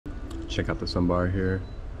Check out the sambar here.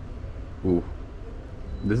 Ooh.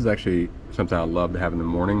 This is actually something I love to have in the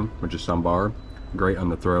morning, which is sambar. Great on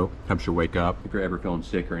the throat, helps you wake up. If you're ever feeling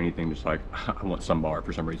sick or anything, just like, I want sambar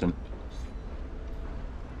for some reason.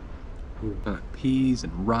 Peas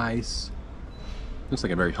and rice. Looks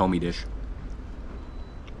like a very homey dish.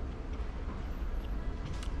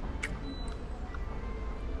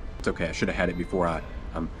 It's okay, I should have had it before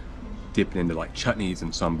I'm dipping into like chutneys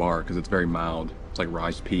and sambar because it's very mild. It's like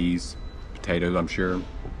rice, peas, potatoes, I'm sure.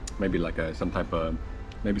 Maybe like some type of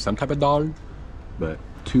dal, but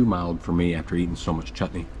too mild for me after eating so much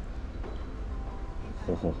chutney.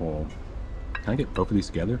 Ho, ho, ho. Can I get both of these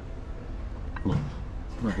together? Well,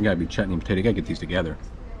 it gotta be chutney and potato. You gotta get these together.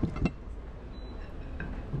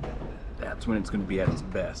 That's when it's gonna be at its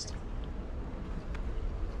best.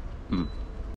 Mm.